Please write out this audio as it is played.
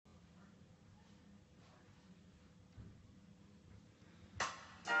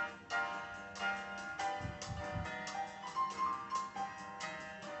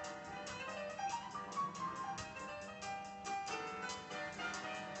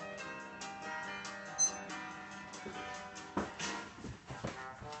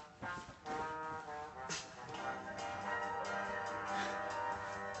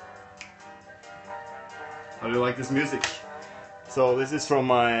How do you like this music? So this is from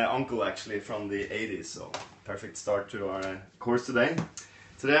my uncle, actually, from the 80s, so perfect start to our course today.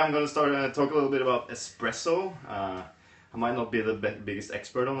 Today I'm going to start talk a little bit about espresso. I might not be the biggest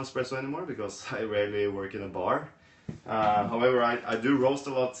expert on espresso anymore because I rarely work in a bar. However, I do roast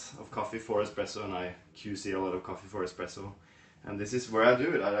a lot of coffee for espresso, and I QC a lot of coffee for espresso. And this is where I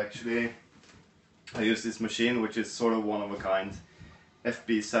do it. I use this machine, which is sort of one of a kind.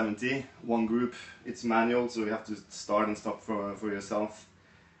 FB70, one group. It's manual, so you have to start and stop for yourself.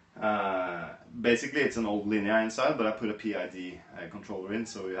 Basically, it's an old linear inside, but I put a PID controller in,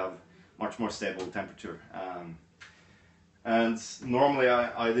 so you have much more stable temperature. And normally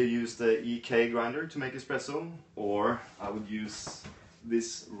I either use the EK grinder to make espresso, or I would use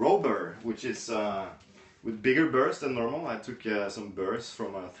this roaster, which is with bigger burrs than normal. I took some burrs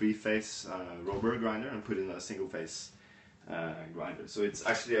from a 3-phase roaster grinder and put in a single-phase grinder. So it's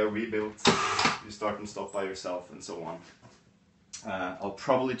actually a rebuild. You start and stop by yourself and so on. I'll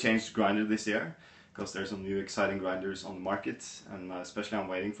probably change the grinder this year because there's some new exciting grinders on the market, and especially I'm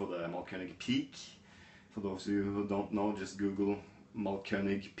waiting for the Malkönig Peak. For those of you who don't know, just Google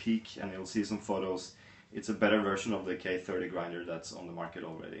Malkönig Peak and you'll see some photos. It's a better version of the K30 grinder that's on the market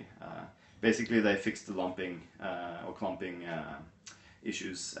already. Basically they fixed the lumping or clumping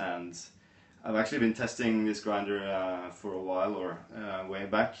issues, and I've actually been testing this grinder for a while, or way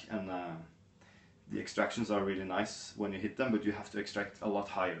back, and the extractions are really nice when you hit them, but you have to extract a lot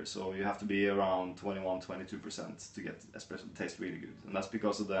higher, so you have to be around 21-22% to get espresso to taste really good, and that's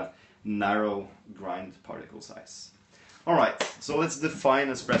because of the narrow grind particle size. Alright, so let's define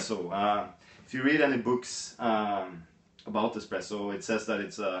espresso. If you read any books about espresso, it says that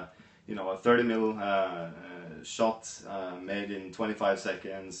it's a 30 ml shot made in 25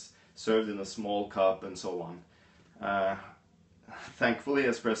 seconds, served in a small cup, and so on. Thankfully,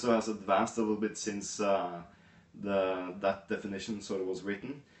 espresso has advanced a little bit since that definition sort of was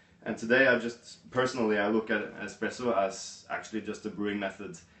written. And today I look at espresso as actually just a brewing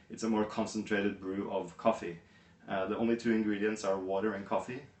method. It's a more concentrated brew of coffee. The only two ingredients are water and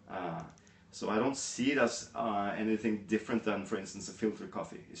coffee. So I don't see it as anything different than, for instance, a filter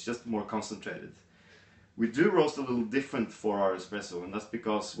coffee. It's just more concentrated. We do roast a little different for our espresso, and that's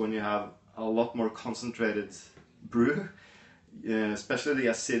because when you have a lot more concentrated brew, especially the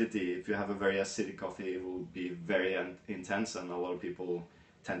acidity, if you have a very acidic coffee, it will be very intense, and a lot of people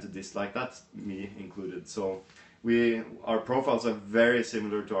tend to dislike that, me included. So our profiles are very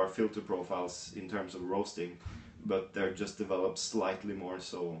similar to our filter profiles in terms of roasting, but they're just developed slightly more,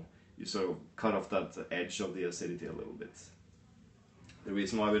 so you sort of cut off that edge of the acidity a little bit. The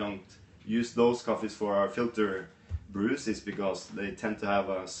reason why we don't use those coffees for our filter brews is because they tend to have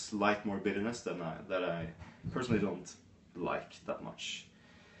a slight more bitterness that I personally don't like that much.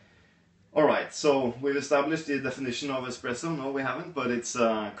 Alright, so we've established the definition of espresso. No, we haven't, but it's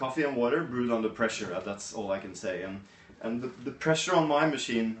coffee and water brewed under pressure. That's all I can say. And the pressure on my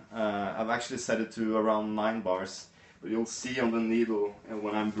machine, I've actually set it to around 9 bars, but you'll see on the needle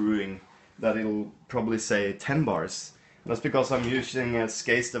when I'm brewing that it'll probably say 10 bars. That's because I'm using a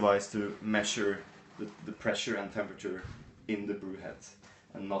SCASE device to measure the pressure and temperature in the brew head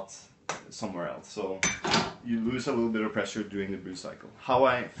and not somewhere else. So you lose a little bit of pressure during the brew cycle. How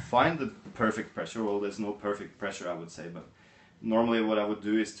I find the perfect pressure, well, there's no perfect pressure, I would say, but normally what I would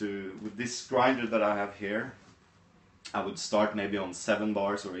do is with this grinder that I have here, I would start maybe on 7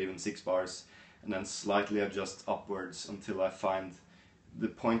 bars or even 6 bars and then slightly adjust upwards until I find the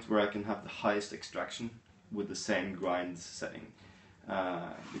point where I can have the highest extraction with the same grind setting,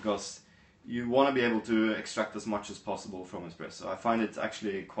 because you want to be able to extract as much as possible from espresso. I find it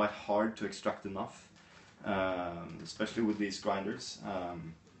actually quite hard to extract enough, especially with these grinders.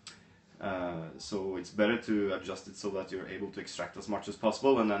 So it's better to adjust it so that you're able to extract as much as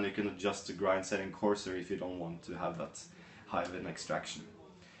possible, and then you can adjust the grind setting coarser if you don't want to have that high of an extraction.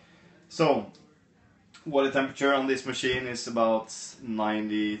 So water temperature on this machine is about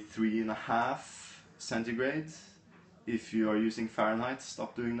 93.5 centigrade. If you are using Fahrenheit,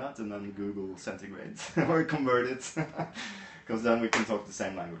 stop doing that and then Google centigrade or convert it, because then we can talk the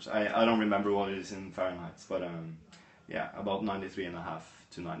same language. I don't remember what it is in Fahrenheit, but yeah, about 93.5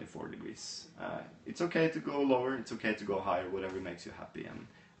 to 94 degrees. It's okay to go lower, it's okay to go higher, whatever makes you happy and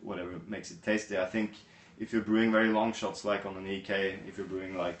whatever makes it tasty. I think if you're brewing very long shots like on an EK, if you're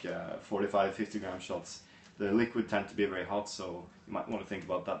brewing like 45-50 gram shots, the liquid tend to be very hot, so you might want to think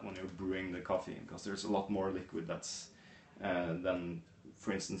about that when you're brewing the coffee, because there's a lot more liquid that's than,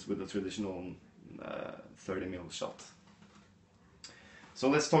 for instance, with a traditional 30 ml shot. So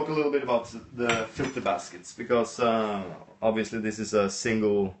let's talk a little bit about the filter baskets, because obviously this is a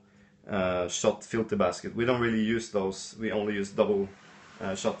single shot filter basket. We don't really use those. We only use double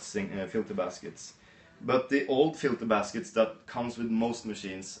shot filter baskets. But the old filter baskets that comes with most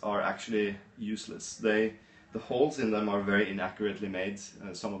machines are actually useless. The holes in them are very inaccurately made.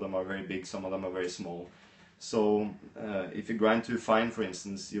 Some of them are very big, some of them are very small. So if you grind too fine, for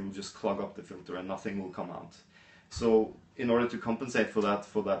instance, you will just clog up the filter and nothing will come out. So in order to compensate for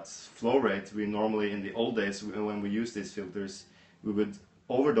that flow rate, we normally, in the old days, when we used these filters, we would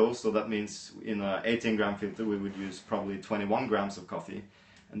overdose. So that means in an 18 gram filter, we would use probably 21 grams of coffee.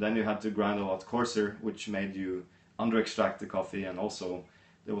 And then you had to grind a lot coarser, which made you under-extract the coffee, and also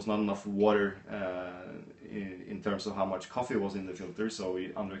there was not enough water in terms of how much coffee was in the filter, so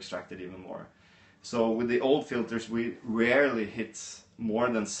we under-extracted even more. So with the old filters, we rarely hit more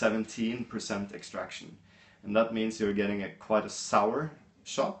than 17% extraction. And that means you're getting quite a sour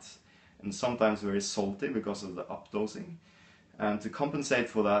shot, and sometimes very salty because of the updosing. And to compensate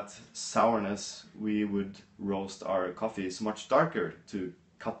for that sourness, we would roast our coffees much darker to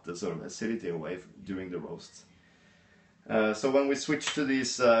cut the sort of acidity away during the roast. So when we switch to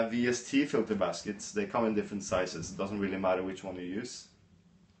these VST filter baskets, they come in different sizes. It doesn't really matter which one you use.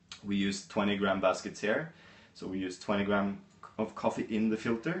 We use 20 gram baskets here. So we use 20 gram of coffee in the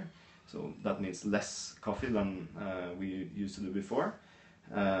filter. So that means less coffee than we used to do before.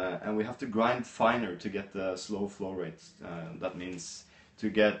 And we have to grind finer to get the slow flow rate. That means to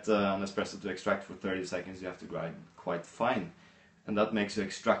get an espresso to extract for 30 seconds, you have to grind quite fine. And that makes you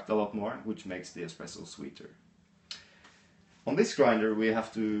extract a lot more, which makes the espresso sweeter. On this grinder, we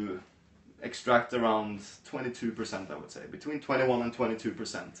have to extract around 22%, I would say, between 21 and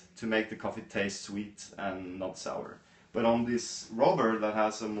 22% to make the coffee taste sweet and not sour. But on this roller that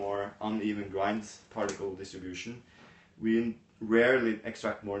has a more uneven grind particle distribution, we rarely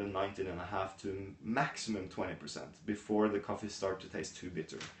extract more than 19.5 to maximum 20% before the coffee starts to taste too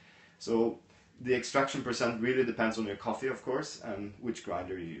bitter. So the extraction percent really depends on your coffee, of course, and which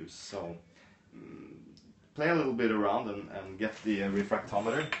grinder you use. So play a little bit around and get the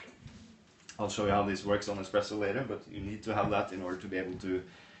refractometer. I'll show you how this works on espresso later, but you need to have that in order to be able to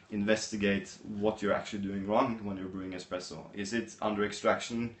investigate what you're actually doing wrong when you're brewing espresso. Is it under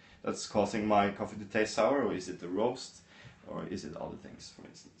extraction that's causing my coffee to taste sour, or is it the roast, or is it other things, for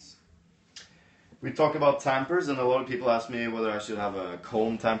instance? We talk about tampers, and a lot of people ask me whether I should have a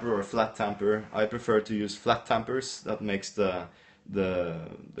cone tamper or a flat tamper. I prefer to use flat tampers. That makes the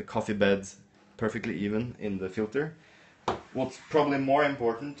coffee bed perfectly even in the filter. What's probably more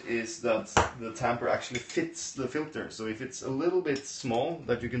important is that the tamper actually fits the filter. So if it's a little bit small,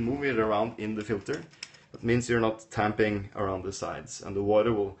 that you can move it around in the filter, that means you're not tamping around the sides, and the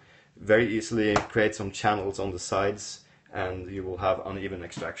water will very easily create some channels on the sides, and you will have uneven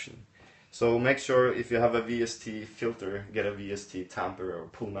extraction. So make sure, if you have a VST filter, get a VST tamper or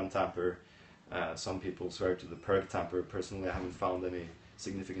Pullman tamper. Some people swear to the Perg tamper. Personally, I haven't found any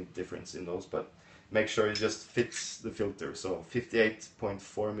significant difference in those, but make sure it just fits the filter. So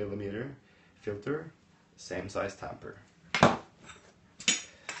 58.4 millimeter filter, same size tamper.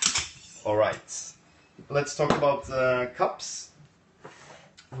 Alright, let's talk about cups.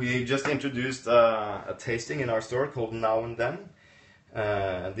 We just introduced a tasting in our store called Now and Then.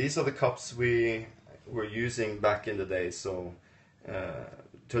 These are the cups we were using back in the day. So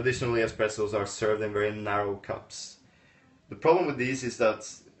traditionally espressos are served in very narrow cups. The problem with these is that,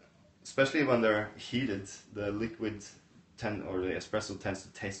 especially when they're heated, the liquid or the espresso tends to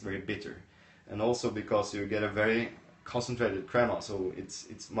taste very bitter, and also because you get a very concentrated crema, so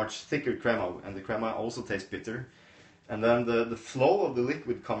it's much thicker crema, and the crema also tastes bitter. And then the flow of the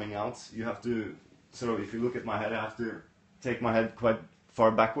liquid coming out, you have to sort of, if you look at my head, I have to take my head quite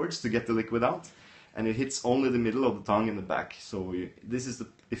far backwards to get the liquid out, and it hits only the middle of the tongue in the back. So this is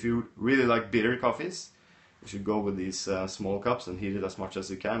if you really like bitter coffees, you should go with these small cups and heat it as much as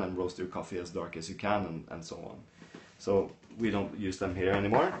you can and roast your coffee as dark as you can, and so on. So we don't use them here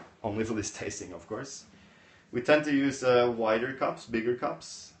anymore, only for this tasting, of course. We tend to use wider cups, bigger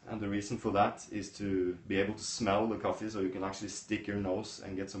cups, and the reason for that is to be able to smell the coffee, so you can actually stick your nose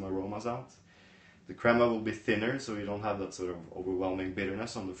and get some aromas out. The crema will be thinner, so you don't have that sort of overwhelming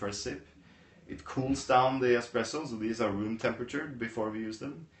bitterness on the first sip. It cools down the espresso, so these are room temperature before we use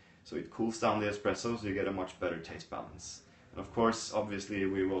them. So it cools down the espresso, so you get a much better taste balance. And of course, obviously,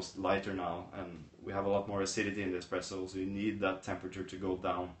 we roast lighter now, and we have a lot more acidity in the espresso, so you need that temperature to go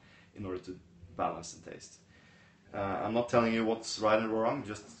down in order to balance the taste. I'm not telling you what's right and wrong,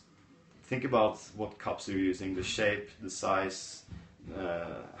 just think about what cups you're using, the shape, the size,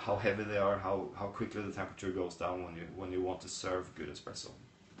 how heavy they are, how quickly the temperature goes down when you want to serve good espresso.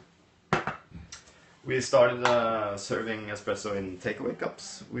 We started serving espresso in takeaway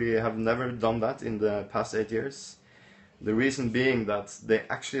cups. We have never done that in the past 8 years. The reason being that they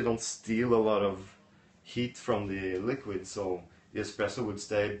actually don't steal a lot of heat from the liquid, so the espresso would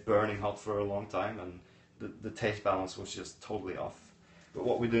stay burning hot for a long time, and the taste balance was just totally off. But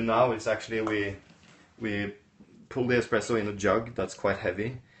what we do now is actually we pull the espresso in a jug that's quite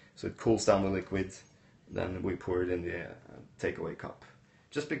heavy, so it cools down the liquid, then we pour it in the takeaway cup.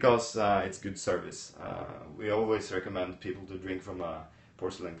 Just because it's good service. We always recommend people to drink from a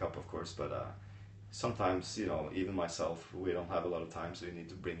porcelain cup, of course, but sometimes, you know, even myself, we don't have a lot of time, so you need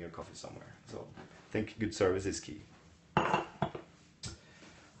to bring your coffee somewhere. So I think good service is key.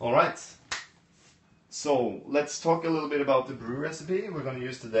 All right. So let's talk a little bit about the brew recipe we're going to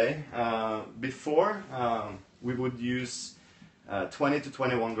use today. Before, we would use 20 to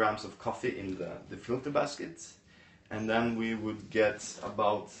 21 grams of coffee in the filter basket, and then we would get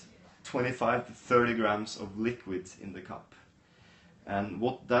about 25 to 30 grams of liquid in the cup. And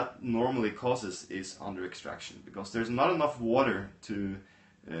what that normally causes is under extraction, because there's not enough water to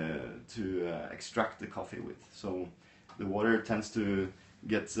extract the coffee with. So the water tends to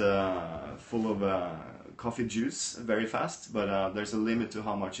get full of coffee juice very fast, but there's a limit to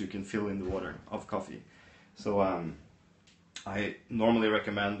how much you can fill in the water of coffee. So I normally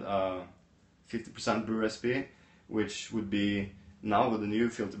recommend 50% brew recipe, which would be, now with the new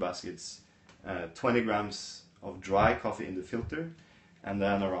filter baskets, 20 grams of dry coffee in the filter, and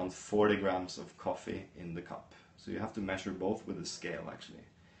then around 40 grams of coffee in the cup. So you have to measure both with a scale, actually.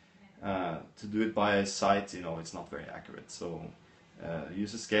 To do it by sight, you know, it's not very accurate. So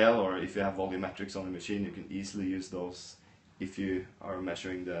use a scale, or if you have volumetrics on the machine, you can easily use those if you are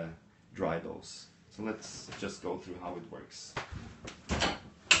measuring the dry dose. So let's just go through how it works.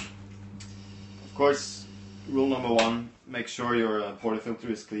 Of course, rule number 1, make sure your portafilter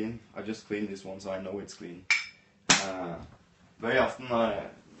is clean. I just cleaned this one, so I know it's clean. Very often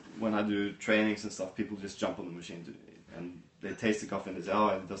when I do trainings and stuff, people just jump on the machine and they taste the coffee and they say, oh,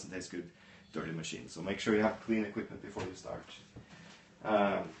 it doesn't taste good, dirty machine. So make sure you have clean equipment before you start.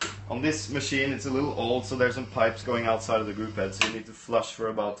 On this machine, it's a little old, so there's some pipes going outside of the group head, so you need to flush for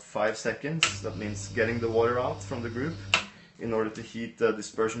about 5 seconds. That means getting the water out from the group in order to heat the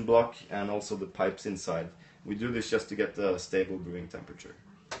dispersion block and also the pipes inside. We do this just to get the stable brewing temperature.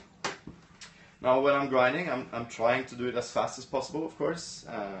 Now when I'm grinding, I'm trying to do it as fast as possible, of course,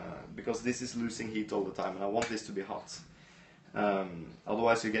 because this is losing heat all the time and I want this to be hot.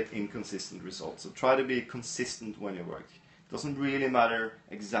 Otherwise you get inconsistent results. So try to be consistent when you work. It doesn't really matter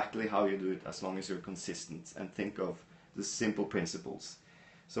exactly how you do it as long as you're consistent and think of the simple principles.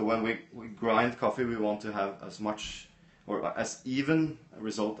 So when we grind coffee, we want to have as much or as even a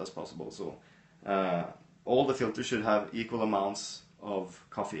result as possible. So all the filters should have equal amounts of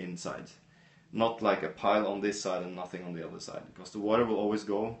coffee inside. Not like a pile on this side and nothing on the other side, because the water will always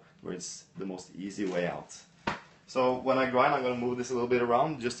go where it's the most easy way out. So when I grind, I'm going to move this a little bit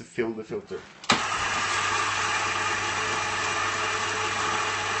around just to fill the filter.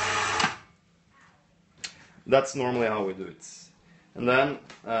 That's normally how we do it. And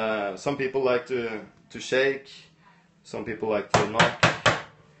then some people like to shake, some people like to knock.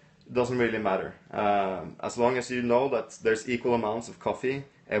 It doesn't really matter. As long as you know that there's equal amounts of coffee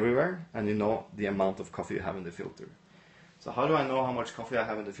everywhere and you know the amount of coffee you have in the filter. So how do I know how much coffee I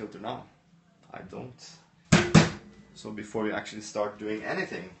have in the filter now? I don't. So before you actually start doing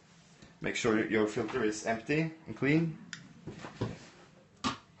anything, make sure your filter is empty and clean.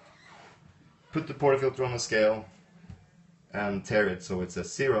 Put the portafilter on a scale and tare it so it's at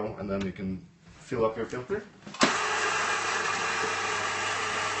 0, and then you can fill up your filter.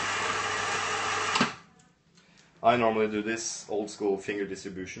 I normally do this old school finger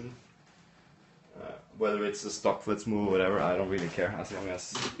distribution. Whether it's a stock flip move or whatever, I don't really care as long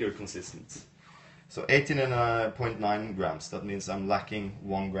as you're consistent. So 18.9 grams, that means I'm lacking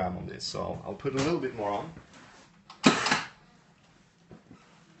 1 gram on this, so I'll put a little bit more on.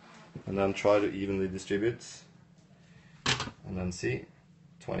 And then try to evenly distribute. And then see,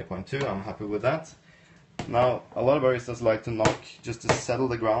 20.2, I'm happy with that. Now, a lot of baristas like to knock just to settle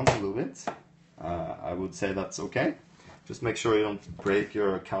the ground a little bit. I would say that's okay. Just make sure you don't break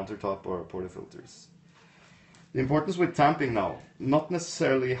your countertop or portafilters. The importance with tamping now, not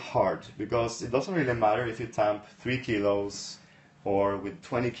necessarily hard, because it doesn't really matter if you tamp 3 kilos or with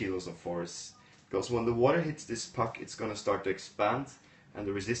 20 kilos of force, because when the water hits this puck, it's going to start to expand, and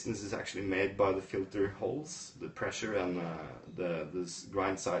the resistance is actually made by the filter holes, the pressure and the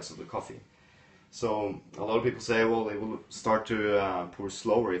grind size of the coffee. So a lot of people say, well, it will start to pour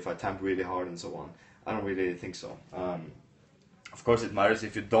slower if I tamp really hard and so on. I don't really think so. Of course it matters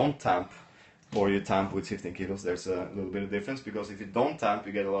if you don't tamp or you tamp with 15 kilos, there's a little bit of difference, because if you don't tamp,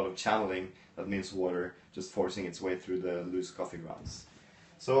 you get a lot of channeling. That means water just forcing its way through the loose coffee grounds.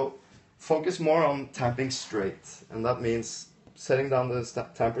 So focus more on tamping straight, and that means setting down the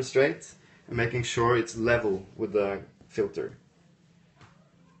tamper straight and making sure it's level with the filter.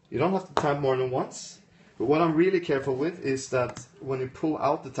 You don't have to tamp more than once, but what I'm really careful with is that when you pull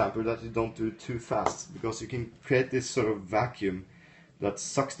out the tamper, that you don't do it too fast, because you can create this sort of vacuum that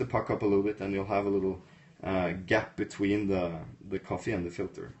sucks the puck up a little bit, and you'll have a little gap between the coffee and the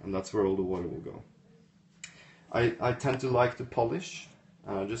filter, and that's where all the water will go. I tend to like to polish,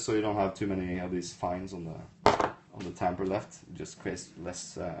 just so you don't have too many of these fines on the tamper left. It just creates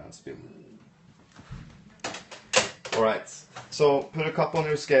less spill. Alright, so put a cup on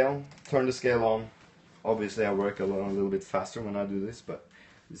your scale, turn the scale on. Obviously I work a little bit faster when I do this, but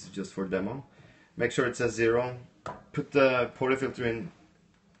this is just for demo. Make sure it says 0. Put the portafilter in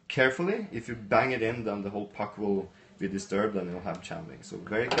carefully. If you bang it in, then the whole puck will be disturbed and it'll have channeling. So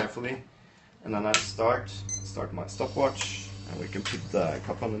very carefully. And then I start my stopwatch, and we can put the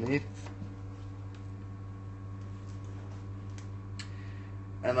cup underneath.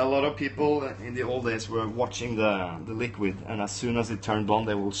 And a lot of people in the old days were watching the liquid, and as soon as it turned on,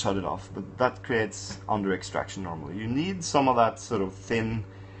 they will shut it off. But that creates under extraction normally. You need some of that sort of thin,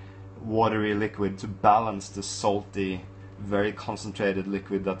 watery liquid to balance the salty, very concentrated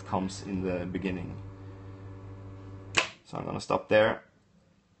liquid that comes in the beginning. So I'm gonna stop there.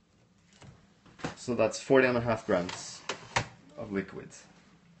 So that's 40.5 grams of liquid.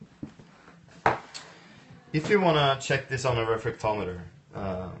 If you wanna check this on a refractometer,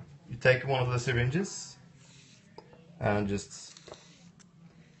 you take one of the syringes and just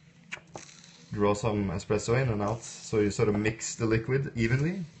draw some espresso in and out, so you sort of mix the liquid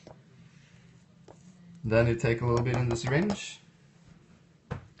evenly. Then you take a little bit in the syringe.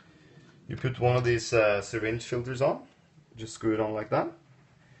 You put one of these syringe filters on, just screw it on like that.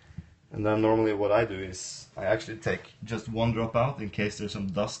 And then normally what I do is I actually take just one drop out in case there's some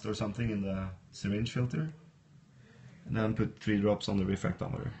dust or something in the syringe filter. And then put 3 drops on the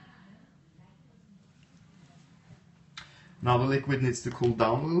refractometer. Now the liquid needs to cool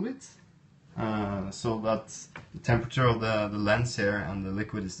down a little bit, so that the temperature of the lens here and the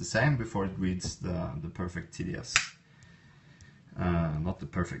liquid is the same before it reads the perfect TDS. Not the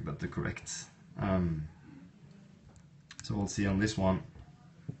perfect, but the correct. So we'll see on this one.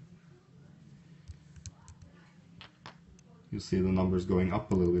 You'll see the numbers going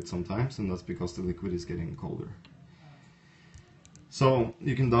up a little bit sometimes, and that's because the liquid is getting colder. So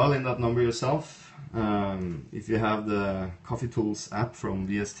you can dial in that number yourself if you have the Coffee Tools app from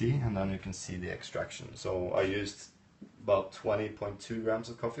VST, and then you can see the extraction. So I used about 20.2 grams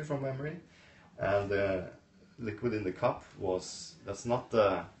of coffee from memory, and the liquid in the cup was, that's not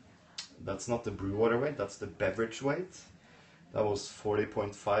the brew water weight, that's the beverage weight. That was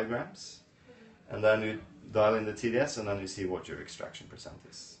 40.5 grams. And then you dial in the TDS, and then you see what your extraction percent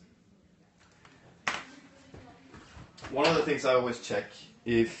is. One of the things I always check,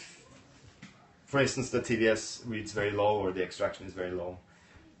 if, for instance, the TDS reads very low or the extraction is very low,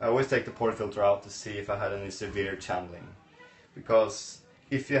 I always take the portafilter out to see if I had any severe channeling. Because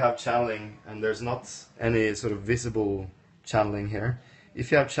if you have channeling and there's not any sort of visible channeling here,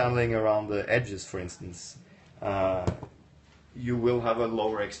 if you have channeling around the edges, for instance, you will have a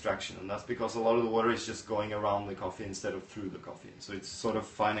lower extraction, and that's because a lot of the water is just going around the coffee instead of through the coffee. So it's sort of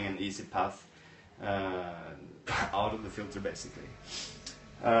finding an easy path out of the filter, basically.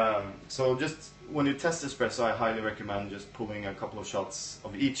 So just when you test espresso, I highly recommend just pulling a couple of shots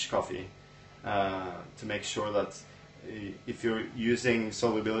of each coffee to make sure that if you're using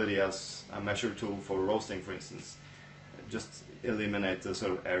solubility as a measure tool for roasting, for instance, just eliminate the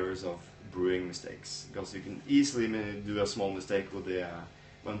sort of errors of brewing mistakes, because you can easily do a small mistake with the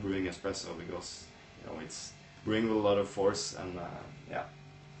when brewing espresso, because you know it's brewing with a lot of force, and yeah,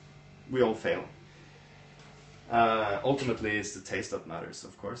 we all fail. Ultimately, it's the taste that matters,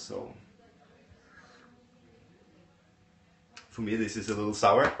 of course. So for me, this is a little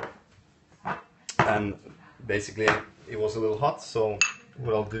sour, and basically it was a little hot. So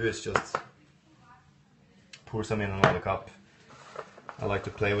what I'll do is just pour some in another cup. I like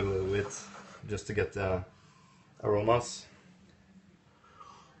to play with it a little bit, just to get the aromas.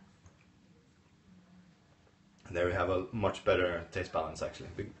 And there we have a much better taste balance, actually,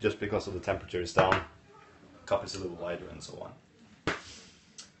 just because of the temperature is down, cup is a little wider, and so on.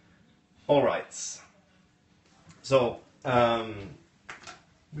 Alright, so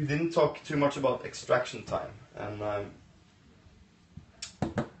we didn't talk too much about extraction time, and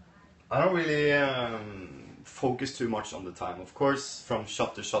I don't really focus too much on the time. Of course, from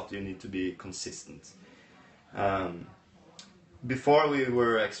shot to shot, you need to be consistent. Before we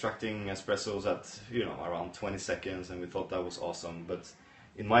were extracting espressos at, you know, around 20 seconds, and we thought that was awesome. But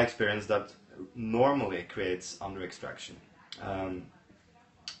in my experience, that normally creates under extraction.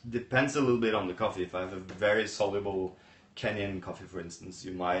 Depends a little bit on the coffee. If I have a very soluble Kenyan coffee, for instance,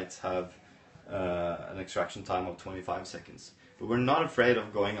 you might have an extraction time of 25 seconds. But we're not afraid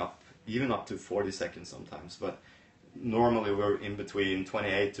of going up, even up to 40 seconds sometimes. But normally we're in between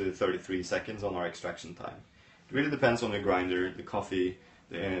 28 to 33 seconds on our extraction time. It really depends on the grinder, the coffee,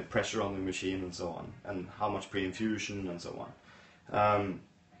 the pressure on the machine, and so on, and how much pre-infusion and so on.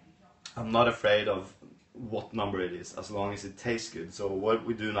 I'm not afraid of what number it is, as long as it tastes good. So what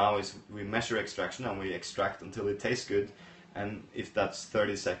we do now is we measure extraction and we extract until it tastes good, and if that's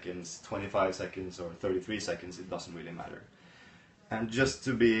 30 seconds, 25 seconds or 33 seconds, it doesn't really matter. And just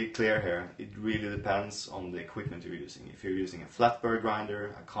to be clear here, it really depends on the equipment you're using. If you're using a flat burr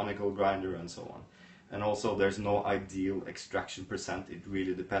grinder, a conical grinder, and so on. And also there's no ideal extraction percent. It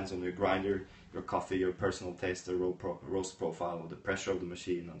really depends on your grinder, your coffee, your personal taste, the roast profile, the pressure of the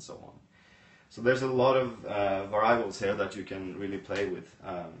machine, and so on. So there's a lot of variables here that you can really play with.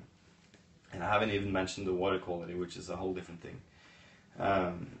 And I haven't even mentioned the water quality, which is a whole different thing.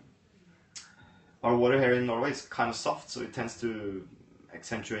 Our water here in Norway is kind of soft, so it tends to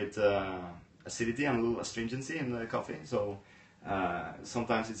accentuate acidity and a little astringency in the coffee. So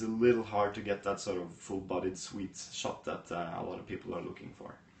sometimes it's a little hard to get that sort of full-bodied sweet shot that a lot of people are looking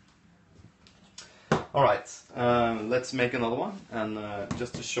for. Alright, let's make another one, and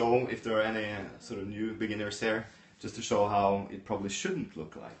just to show if there are any sort of new beginners here, just to show how it probably shouldn't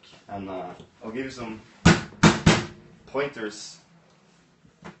look like. And I'll give you some pointers.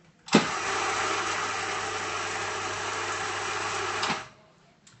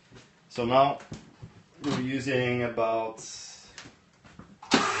 So now we're using about,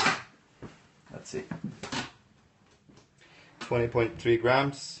 let's see, 20.3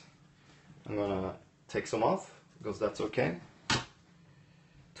 grams. I'm gonna take some off because that's okay.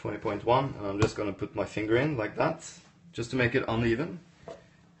 20.1, and I'm just gonna put my finger in like that, just to make it uneven,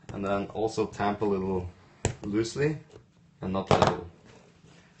 and then also tamp a little loosely and not level.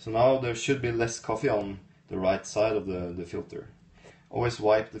 So now there should be less coffee on the right side of the filter. Always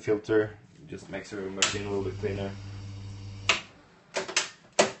wipe the filter, just makes your machine a little bit cleaner.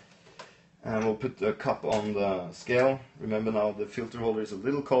 And we'll put a cup on the scale. Remember now the filter holder is a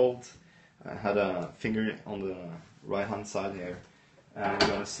little cold. I had a finger on the right hand side here, and we're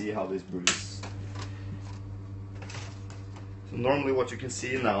going to see how this brews. So normally what you can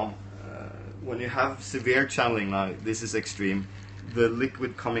see now, when you have severe channeling, now this is extreme, the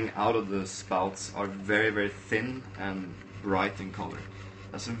liquid coming out of the spouts are very, very thin and bright in color.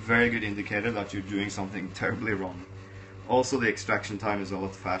 That's a very good indicator that you're doing something terribly wrong. Also, the extraction time is a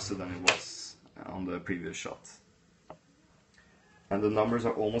lot faster than it was on the previous shot. And the numbers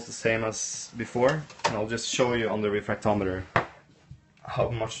are almost the same as before, and I'll just show you on the refractometer how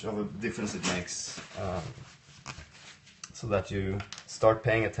much of a difference it makes, so that you start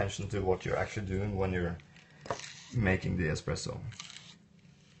paying attention to what you're actually doing when you're making the espresso.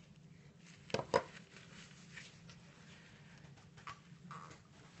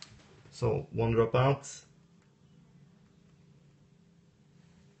 So 1 drop out,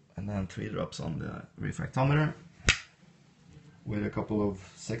 and then 3 drops on the refractometer. Wait a couple of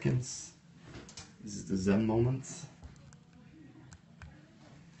seconds. This is the Zen moment.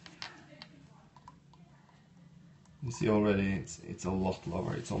 You see already it's a lot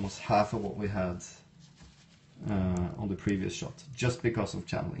lower. It's almost half of what we had on the previous shot, just because of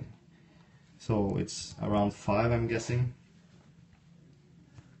channeling. So it's around 5, I'm guessing.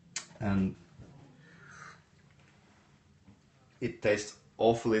 And it tastes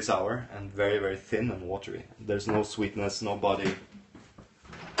awfully sour and very, very thin and watery. There's no sweetness, no body.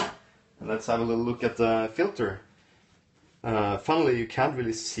 And let's have a little look at the filter. Funnily, you can't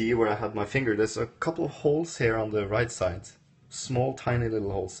really see where I had my finger. There's a couple of holes here on the right side. Small, tiny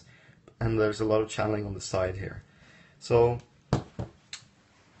little holes. And there's a lot of channeling on the side here. So,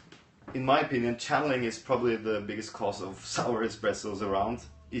 in my opinion, channeling is probably the biggest cause of sour espressos around.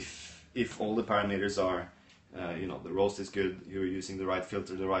 If all the parameters are, you know, the roast is good, you're using the right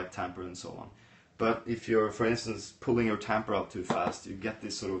filter, the right tamper, and so on. But if you're, for instance, pulling your tamper out too fast, you get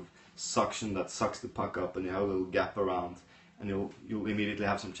this sort of suction that sucks the puck up, and you have a little gap around, and you'll immediately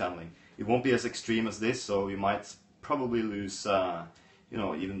have some channeling. It won't be as extreme as this, so you might probably lose, you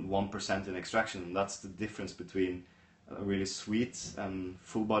know, even 1% in extraction. And that's the difference between a really sweet and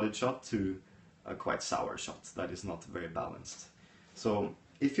full-bodied shot to a quite sour shot that is not very balanced. So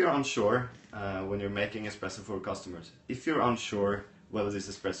if you're unsure when you're making espresso for customers, if you're unsure whether this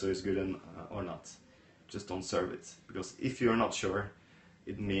espresso is good or not, just don't serve it. Because if you're not sure,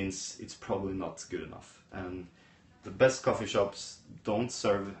 it means it's probably not good enough. And the best coffee shops don't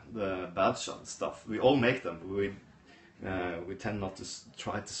serve the bad stuff. We all make them. We tend not to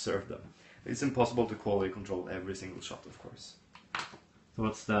try to serve them. It's impossible to quality control every single shot, of course. So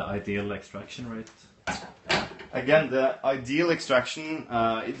what's the ideal extraction rate? Again, the ideal extraction,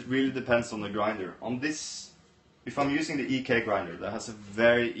 it really depends on the grinder. On this, if I'm using the EK grinder, that has a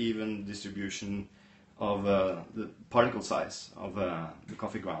very even distribution of the particle size of the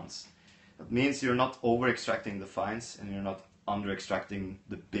coffee grounds. That means you're not over-extracting the fines and you're not under-extracting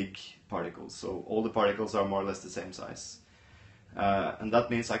the big particles. So all the particles are more or less the same size. And that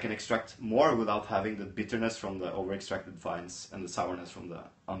means I can extract more without having the bitterness from the over-extracted fines and the sourness from the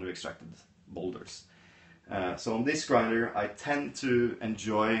under-extracted boulders. So on this grinder, I tend to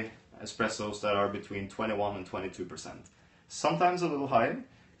enjoy espressos that are between 21 and 22%. Sometimes a little higher,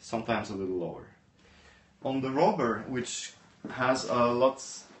 sometimes a little lower. On the Robur, which has a lot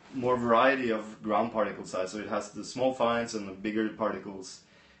more variety of ground particle size, so it has the small fines and the bigger particles,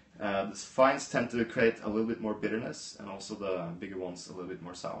 the fines tend to create a little bit more bitterness, and also the bigger ones a little bit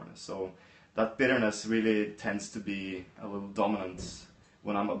more sourness. So that bitterness really tends to be a little dominant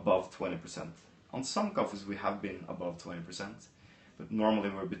when I'm above 20%. On some coffees we have been above 20%, but normally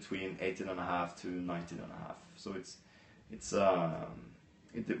we're between 18.5 to 19.5. So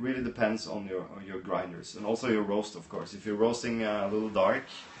it really depends on your grinders and also your roast, of course. If you're roasting a little dark,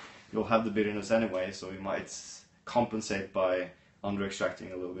 you'll have the bitterness anyway, so you might compensate by under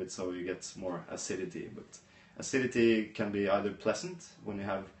extracting a little bit so you get more acidity. But acidity can be either pleasant when you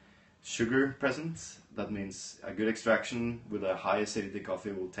have sugar present. That means a good extraction with a high acidity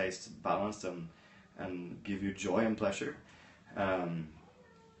coffee will taste balanced and give you joy and pleasure.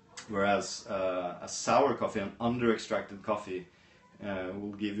 Whereas a sour coffee, an under extracted coffee,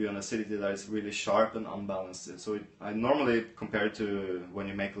 will give you an acidity that is really sharp and unbalanced. So I normally compare it to when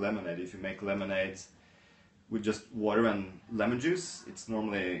you make lemonade. If you make lemonade with just water and lemon juice, it's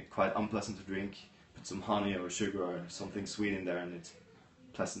normally quite unpleasant to drink. Put some honey or sugar or something sweet in there and it's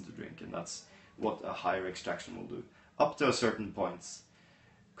pleasant to drink, and that's what a higher extraction will do. Up to a certain point,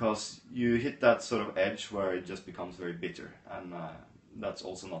 because you hit that sort of edge where it just becomes very bitter, and that's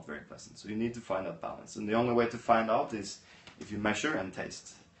also not very pleasant. So you need to find that balance, and the only way to find out is if you measure and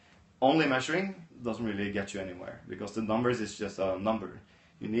taste. Only measuring doesn't really get you anywhere, because the numbers is just a number.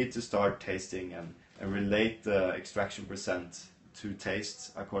 You need to start tasting and relate the extraction percent to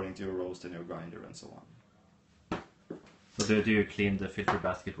taste according to your roast and your grinder and so on. So do you clean the filter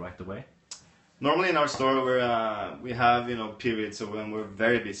basket right away? Normally in our store we have periods, so when we're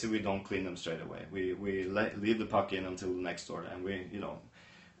very busy we don't clean them straight away. We leave the puck in until the next store, and we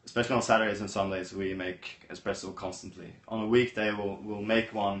especially on Saturdays and Sundays we make espresso constantly. On a weekday we'll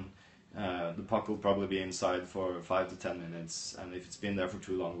make one. The puck will probably be inside for 5 to 10 minutes, and if it's been there for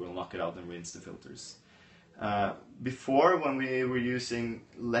too long we'll knock it out and rinse the filters. Before, when we were using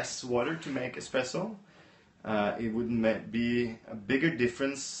less water to make espresso, it would be a bigger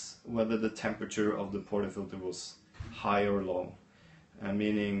difference whether the temperature of the portafilter was high or low.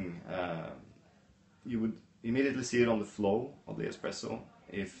 Meaning you would immediately see it on the flow of the espresso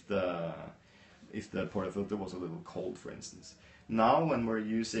if the portafilter was a little cold, for instance. Now when we're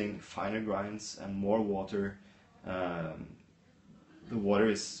using finer grinds and more water, the water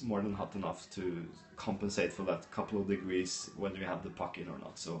is more than hot enough to compensate for that couple of degrees whether you have the puck in or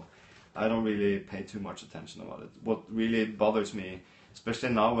not. So I don't really pay too much attention about it. What really bothers me, especially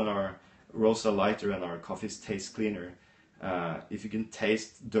now when our roasts are lighter and our coffees taste cleaner, if you can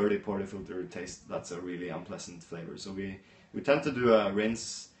taste dirty portafilter taste, that's a really unpleasant flavor. So we tend to do a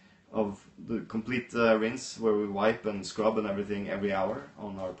rinse of the complete rinse where we wipe and scrub and everything every hour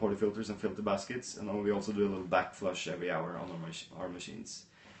on our portafilters and filter baskets, and then we also do a little back flush every hour on our machines.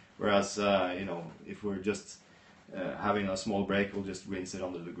 Whereas if we're just having a small break, we'll just rinse it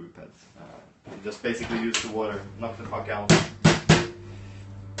under the group head. Just basically use the water, knock the puck out,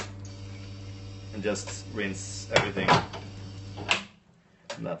 and just rinse everything,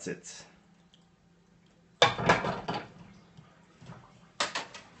 and that's it.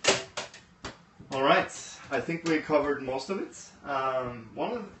 Alright, I think we covered most of it.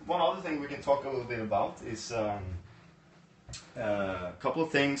 One other thing we can talk a little bit about is a couple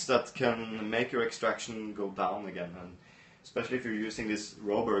of things that can make your extraction go down again, and especially if you're using these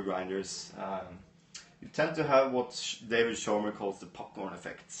Robur grinders, you tend to have what David Schomer calls the popcorn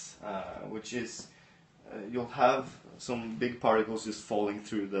effect, which is you'll have some big particles just falling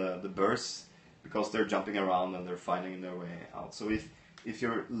through the burrs because they're jumping around and they're finding their way out. So if if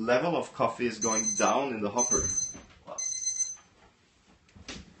your level of coffee is going down in the hopper,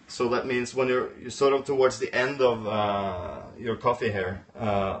 so that means when you're sort of towards the end of your coffee here,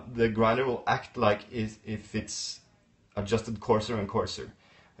 the grinder will act like if it's adjusted coarser and coarser.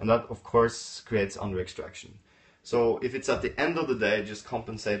 And that, of course, creates under extraction. So if it's at the end of the day, just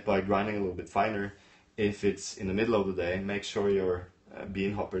compensate by grinding a little bit finer. If it's in the middle of the day, make sure your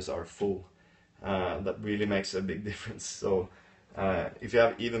bean hoppers are full. That really makes a big difference. So if you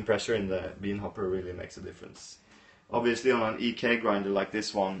have even pressure in the bean hopper, it really makes a difference. Obviously, on an EK grinder like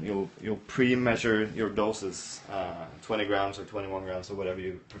this one, you'll pre-measure your doses, 20 grams or 21 grams or whatever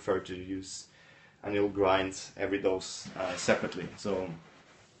you prefer to use, and you'll grind every dose separately. So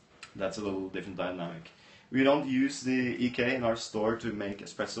that's a little different dynamic. We don't use the EK in our store to make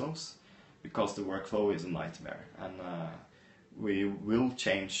espressos because the workflow is a nightmare, and we will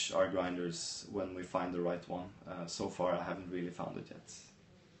change our grinders when we find the right one. So far, I haven't really found it yet.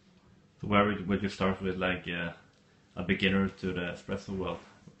 So where would you start with, like a beginner to the espresso? Well,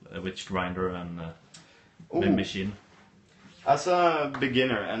 which grinder and machine? As a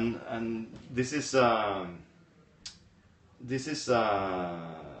beginner, and this is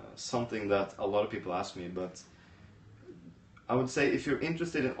something that a lot of people ask me, but I would say if you're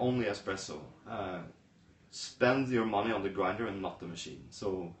interested in only espresso, spend your money on the grinder and not the machine.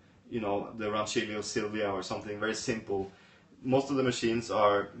 So, you know, the Rancilio Silvia or something very simple. Most of the machines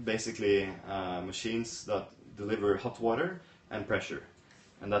are basically machines that deliver hot water and pressure,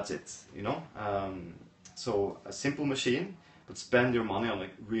 and that's it, you know. So a simple machine, but spend your money on a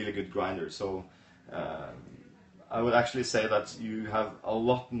really good grinder. So I would actually say that you have a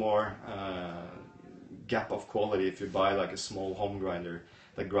lot more gap of quality if you buy like a small home grinder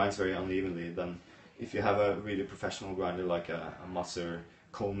that grinds very unevenly than if you have a really professional grinder like a Musser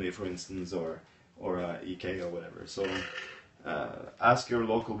Coney, for instance, or a EK or whatever. So ask your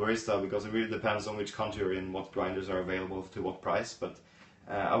local barista, because it really depends on which country you're in, what grinders are available to what price. But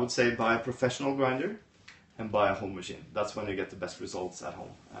I would say buy a professional grinder and buy a home machine. That's when you get the best results at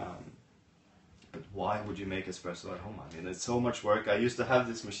home. But why would you make espresso at home? I mean, it's so much work. I used to have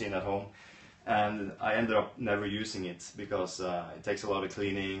this machine at home, and I ended up never using it because it takes a lot of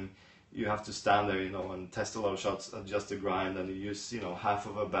cleaning. You have to stand there, you know, and test a lot of shots, adjust the grind, and you use, you know, half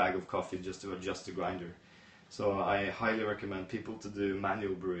of a bag of coffee just to adjust the grinder. So I highly recommend people to do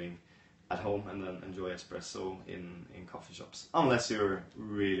manual brewing at home and then enjoy espresso in coffee shops. Unless you're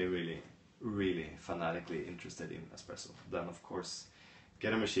really, really, really fanatically interested in espresso. Then, of course,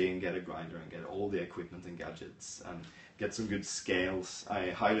 get a machine, get a grinder, and get all the equipment and gadgets, and get some good scales.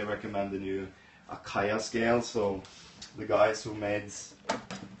 I highly recommend the new Akaya scale. So the guys who made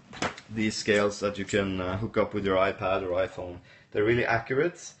these scales that you can hook up with your iPad or iPhone, they're really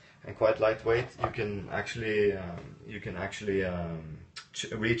accurate and quite lightweight. You can actually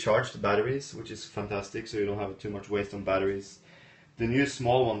recharge the batteries, which is fantastic, so you don't have too much waste on batteries. The new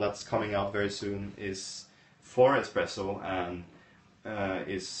small one that's coming out very soon is for espresso and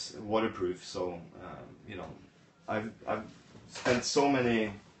is waterproof. So you know, I've spent so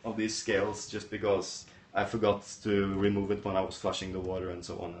many of these scales just because I forgot to remove it when I was flushing the water and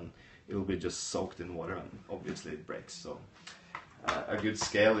so on, and it'll be just soaked in water, and obviously it breaks. So a good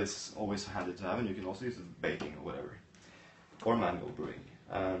scale is always handy to have, and you can also use it for baking or whatever, or manual brewing.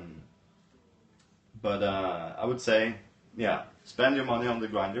 But I would say, yeah, spend your money on the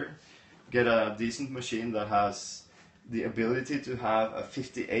grinder, get a decent machine that has the ability to have a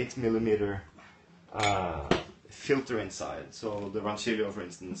 58 millimeter filter inside. So the Rancilio, for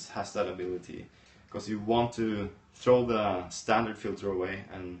instance, has that ability, because you want to throw the standard filter away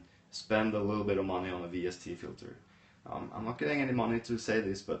and spend a little bit of money on a VST filter. I'm not getting any money to say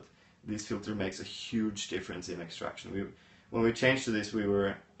this, but this filter makes a huge difference in extraction. When we changed to this, we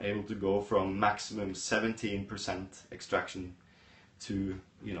were able to go from maximum 17% extraction to,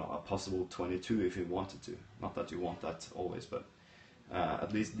 you know, a possible 22 if you wanted to. Not that you want that always, but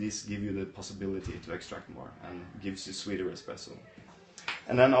at least these give you the possibility to extract more and gives you sweeter espresso.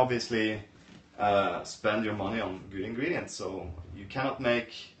 And then obviously spend your money on good ingredients. So you cannot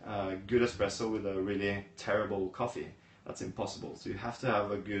make good espresso with a really terrible coffee. That's impossible. So you have to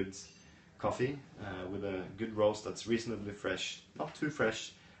have a good coffee with a good roast that's reasonably fresh, not too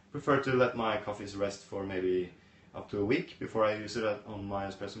fresh. Prefer to let my coffees rest for maybe up to a week before I use it on my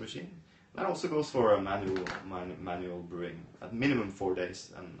espresso machine. That also goes for a manual brewing, at minimum 4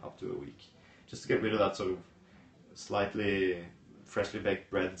 days and up to a week, just to get rid of that sort of slightly freshly baked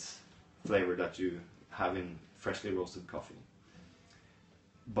bread flavor that you have in freshly roasted coffee.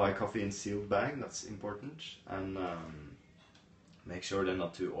 Buy coffee in sealed bag, that's important, and make sure they're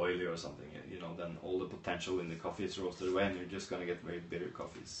not too oily or something. You know, then all the potential in the coffee is roasted away, and you're just gonna get very bitter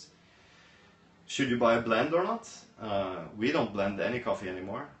coffees. Should you buy a blend or not? We don't blend any coffee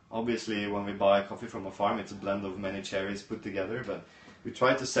anymore. Obviously, when we buy coffee from a farm, it's a blend of many cherries put together, but we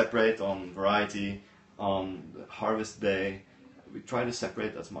try to separate on variety, on the harvest day. We try to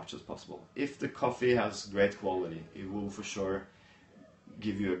separate as much as possible. If the coffee has great quality, it will for sure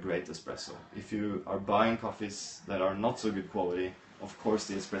give you a great espresso. If you are buying coffees that are not so good quality, of course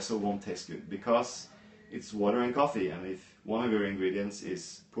the espresso won't taste good, because it's water and coffee, and if one of your ingredients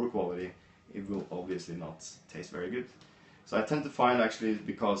is poor quality, it will obviously not taste very good. So I tend to find, actually,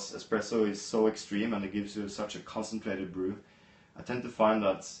 because espresso is so extreme and it gives you such a concentrated brew, I tend to find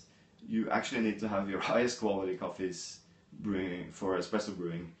that you actually need to have your highest quality coffees brewing for espresso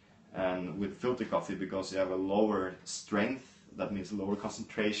brewing, and with filter coffee, because you have a lower strength, that means lower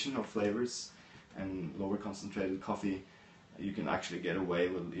concentration of flavors, and lower concentrated coffee, you can actually get away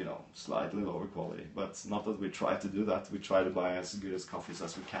with, you know, slightly lower quality. But not that we try to do that. We try to buy as good as coffees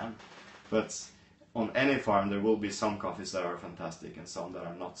as we can. But on any farm there will be some coffees that are fantastic and some that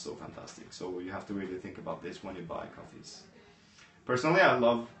are not so fantastic. So you have to really think about this when you buy coffees. Personally, I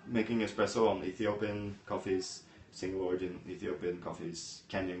love making espresso on Ethiopian coffees, single origin Ethiopian coffees,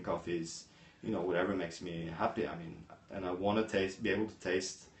 Kenyan coffees, you know, whatever makes me happy. I mean, and I want to be able to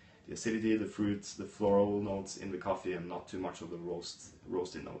taste the acidity, the fruits, the floral notes in the coffee, and not too much of the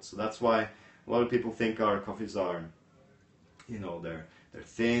roasty notes. So that's why a lot of people think our coffees are, you know, they're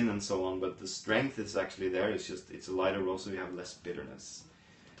thin and so on, but the strength is actually there. It's just, it's a lighter roast, so you have less bitterness.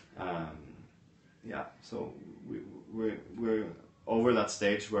 Yeah, so we're over that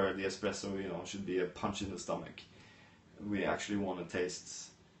stage where the espresso, you know, should be a punch in the stomach. We actually want to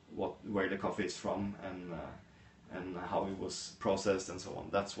taste where the coffee is from, and how it was processed and so on.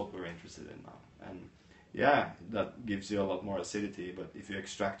 That's what we're interested in now. And yeah, that gives you a lot more acidity, but if you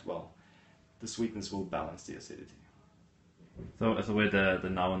extract well, the sweetness will balance the acidity. So with the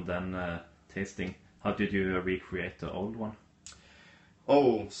now and then tasting, how did you recreate the old one?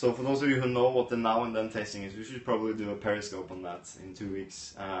 Oh, so for those of you who know what the now and then tasting is, we should probably do a Periscope on that in 2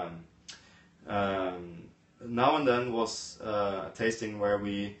 weeks. Now and then was a tasting where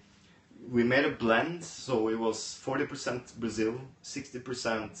we made a blend, so it was 40% Brazil,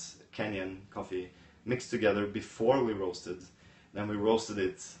 60% Kenyan coffee mixed together before we roasted. Then we roasted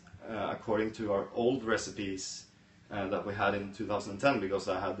it according to our old recipes that we had in 2010, because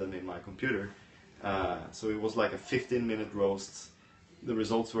I had them in my computer. So it was like a 15-minute roast. The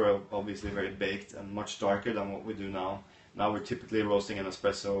results were obviously very baked and much darker than what we do now. Now we're typically roasting an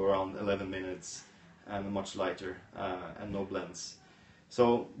espresso around 11 minutes and much lighter, and no blends.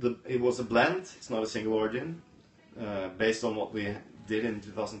 So it was a blend, it's not a single origin, based on what we did in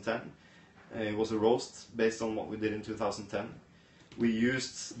 2010. It was a roast based on what we did in 2010. We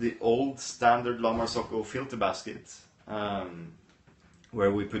used the old standard La Marzocco filter basket,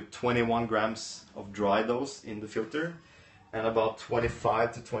 where we put 21 grams of dry dose in the filter, and about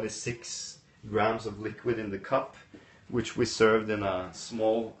 25 to 26 grams of liquid in the cup, which we served in a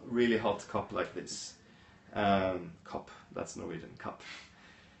small, really hot cup like this. Cup, that's Norwegian, cup.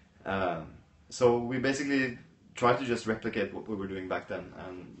 So we basically tried to just replicate what we were doing back then,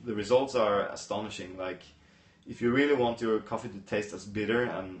 and the results are astonishing. Like, if you really want your coffee to taste as bitter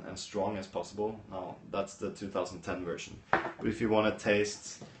and strong as possible, now that's the 2010 version. But if you want to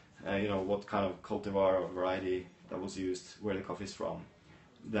taste, you know, what kind of cultivar or variety that was used, where the coffee is from,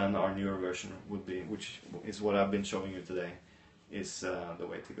 then our newer version would be, which is what I've been showing you today, is the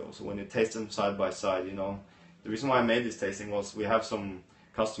way to go. So when you taste them side by side, you know, the reason why I made this tasting was we have some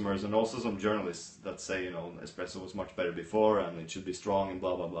customers and also some journalists that say, you know, espresso was much better before and it should be strong and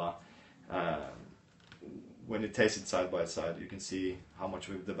blah blah blah. When you taste it side by side, you can see how much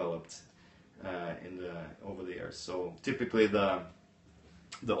we've developed over the years. So typically the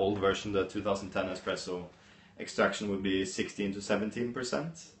old version, the 2010 espresso, extraction would be 16 to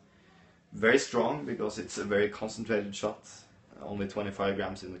 17%. Very strong, because it's a very concentrated shot, only 25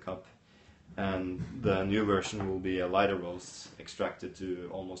 grams in the cup. And the new version will be a lighter roast, extracted to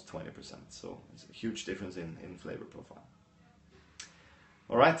almost 20%. So it's a huge difference in flavor profile.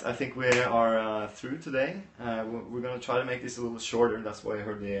 Alright, I think we are through today. We're going to try to make this a little shorter. That's why I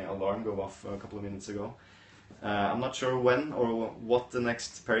heard the alarm go off a couple of minutes ago. I'm not sure when or what the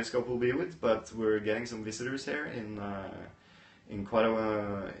next Periscope will be with, but we're getting some visitors here in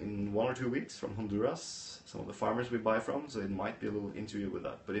 1 or 2 weeks from Honduras. Some of the farmers we buy from, so it might be a little interview with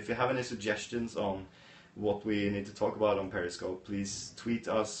that. But if you have any suggestions on what we need to talk about on Periscope, please tweet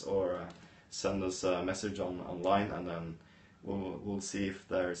us or send us a message online, and then we'll see if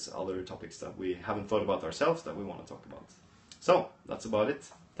there's other topics that we haven't thought about ourselves that we want to talk about. So that's about it.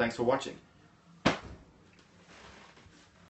 Thanks for watching.